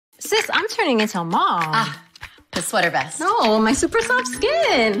Sis, I'm turning into a mom. Ah, the sweater vest. No, my super soft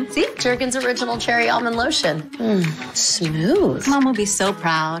skin. See? Jergens Original Cherry Almond Lotion. Smooth. Mom will be so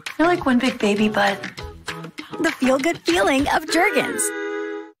proud. You're like one big baby butt. The feel-good feeling of Jergens.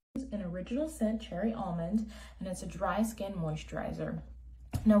 An original scent cherry almond, and it's a dry skin moisturizer.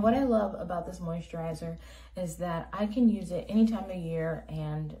 Now what I love about this moisturizer is that I can use it any time of year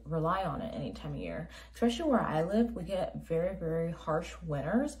and rely on it any time of year. Especially where I live, we get very, very harsh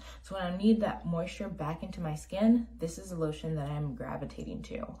winters. So when I need that moisture back into my skin, this is a lotion that I'm gravitating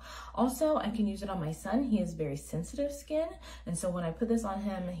to. Also, I can use it on my son. He has very sensitive skin. And so when I put this on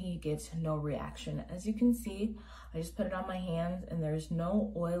him, he gets no reaction. As you can see, I just put it on my hands and there's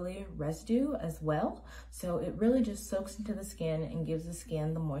no oily residue as well. So it really just soaks into the skin and gives the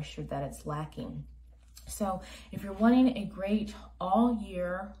skin the moisture that it's lacking. So if you're wanting a great all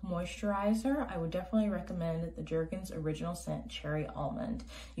year moisturizer, I would definitely recommend the Jergens Original Scent Cherry Almond.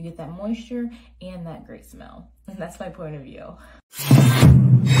 You get that moisture and that great smell. And that's my point of view.